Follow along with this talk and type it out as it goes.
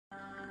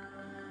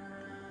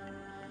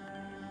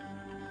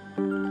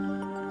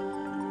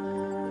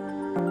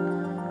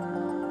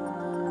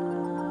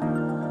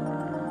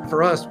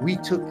For us, we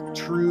took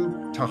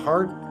TrUE to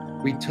heart.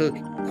 We took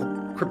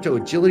crypto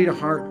agility to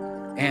heart.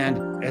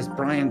 And as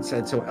Brian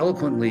said so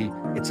eloquently,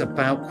 it's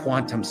about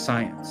quantum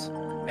science.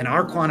 And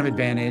our quantum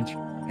advantage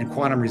and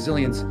quantum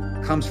resilience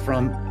comes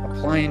from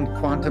applying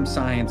quantum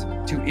science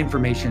to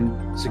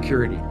information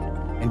security.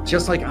 And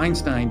just like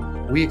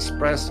Einstein, we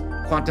express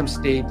quantum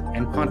state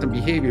and quantum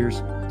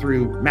behaviors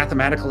through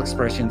mathematical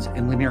expressions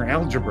in linear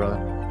algebra.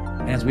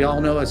 And as we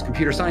all know, as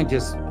computer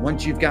scientists,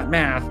 once you've got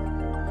math,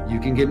 you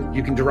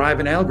can derive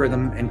an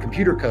algorithm and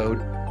computer code.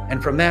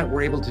 And from that,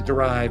 we're able to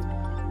derive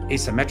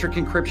asymmetric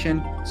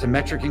encryption,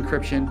 symmetric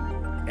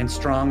encryption, and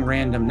strong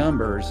random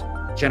numbers,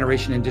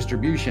 generation and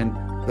distribution,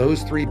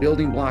 those three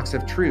building blocks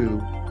of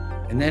TrUE.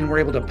 And then we're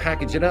able to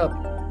package it up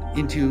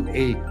into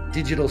a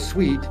digital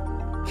suite,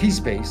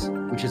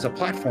 QiSpace, which is a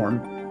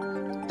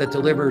platform that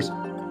delivers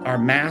our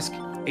mask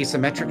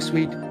asymmetric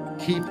suite,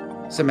 keep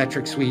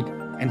symmetric suite,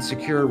 and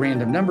secure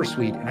random number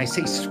suite. And I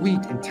say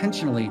suite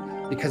intentionally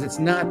because it's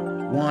not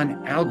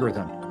one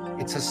algorithm.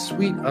 It's a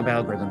suite of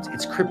algorithms.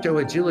 It's crypto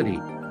agility.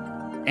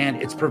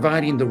 And it's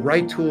providing the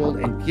right tool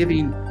and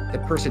giving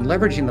the person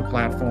leveraging the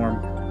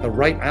platform the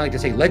right, I like to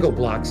say, Lego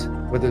blocks,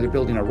 whether they're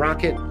building a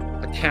rocket,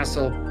 a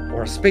castle,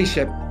 or a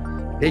spaceship.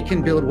 They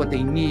can build what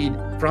they need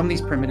from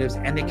these primitives,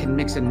 and they can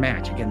mix and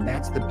match. Again,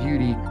 that's the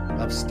beauty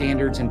of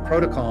standards and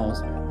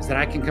protocols, is that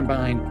I can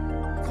combine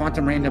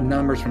quantum random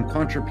numbers from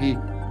Quantropi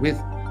with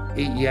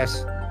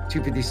AES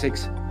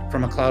 256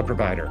 from a cloud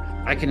provider.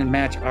 I can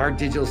match our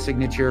digital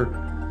signature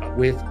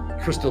with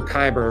Crystal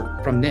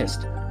Kyber from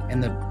NIST.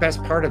 And the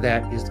best part of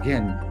that is,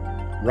 again,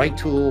 right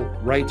tool,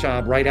 right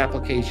job, right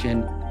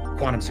application,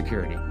 quantum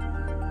security.